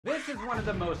This is one of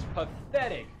the most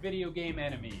pathetic video game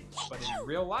enemies, but in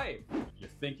real life, you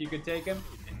think you could take him?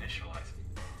 Initializing.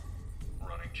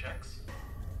 Running checks.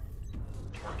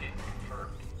 Target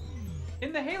confirmed.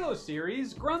 In the Halo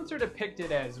series, grunts are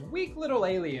depicted as weak little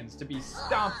aliens to be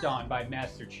stomped on by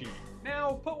Master Chief.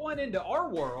 Now, put one into our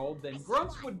world, and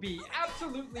grunts would be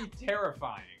absolutely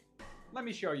terrifying. Let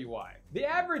me show you why. The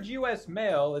average US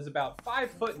male is about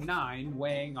 5'9",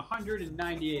 weighing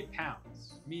 198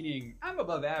 pounds, meaning I'm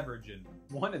above average in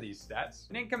one of these stats.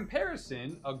 And in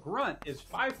comparison, a grunt is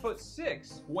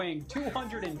 5'6", weighing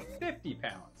 250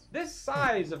 pounds. This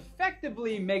size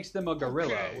effectively makes them a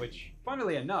gorilla, which,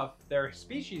 funnily enough, their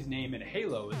species name in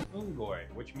Halo is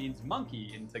Ungoi, which means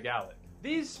monkey in Tagalog.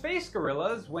 These space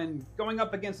gorillas, when going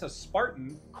up against a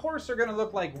Spartan, of course are gonna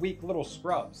look like weak little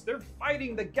scrubs. They're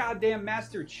fighting the goddamn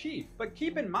Master Chief. But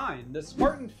keep in mind, the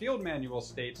Spartan field manual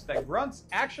states that grunts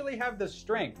actually have the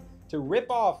strength to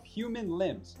rip off human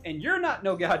limbs. And you're not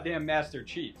no goddamn Master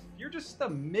Chief. You're just a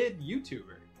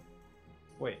mid-YouTuber.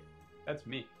 Wait, that's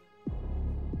me.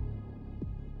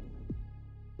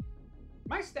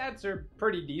 My stats are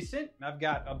pretty decent. I've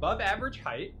got above average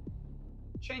height.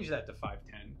 Change that to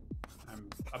 5'10". I'm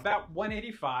about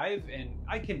 185 and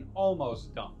I can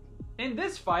almost dunk. In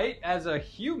this fight, as a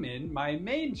human, my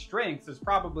main strength is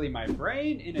probably my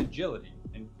brain and agility.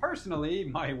 And personally,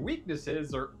 my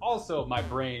weaknesses are also my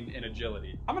brain and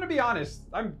agility. I'm gonna be honest,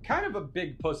 I'm kind of a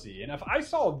big pussy, and if I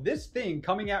saw this thing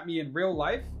coming at me in real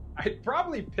life, I'd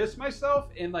probably piss myself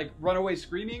and like run away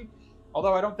screaming.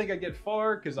 Although I don't think I'd get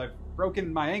far because I've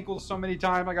broken my ankles so many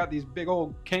times. I got these big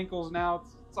old cankles now.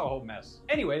 It's a whole mess.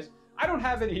 Anyways, I don't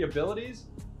have any abilities,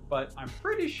 but I'm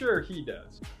pretty sure he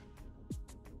does.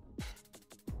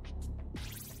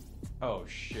 Oh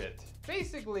shit.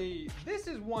 Basically, this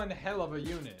is one hell of a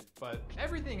unit, but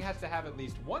everything has to have at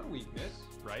least one weakness,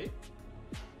 right?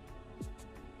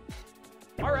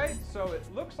 Alright, so it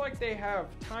looks like they have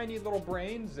tiny little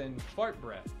brains and fart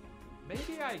breath.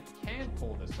 Maybe I can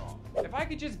pull this off. If I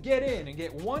could just get in and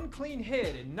get one clean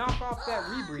hit and knock off that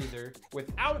rebreather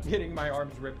without getting my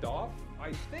arms ripped off,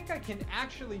 I think I can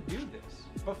actually do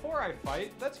this. Before I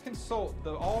fight, let's consult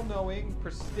the all-knowing,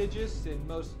 prestigious, and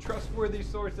most trustworthy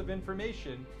source of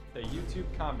information, the YouTube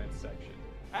comments section.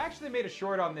 I actually made a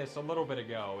short on this a little bit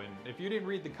ago, and if you didn't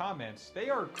read the comments, they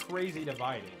are crazy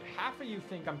divided. Half of you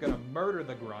think I'm gonna murder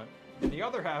the grunt, and the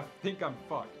other half think I'm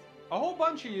fucked. A whole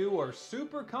bunch of you are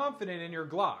super confident in your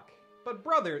Glock. But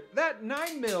brother, that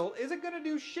 9mm isn't gonna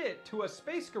do shit to a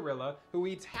space gorilla who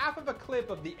eats half of a clip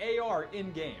of the AR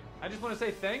in-game. I just wanna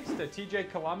say thanks to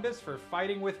TJ Columbus for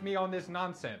fighting with me on this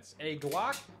nonsense. A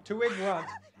Glock to a grunt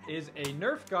is a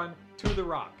Nerf gun to the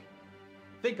Rock.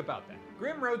 Think about that.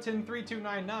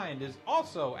 GrimRotin3299 is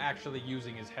also actually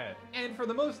using his head. And for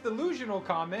the most delusional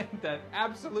comment that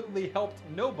absolutely helped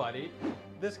nobody,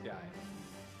 this guy.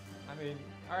 I mean,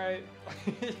 alright.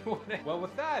 Well,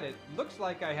 with that, it looks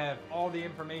like I have all the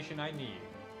information I need.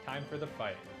 Time for the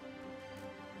fight.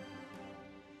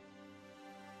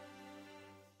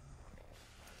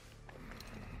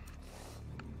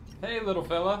 Hey, little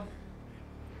fella.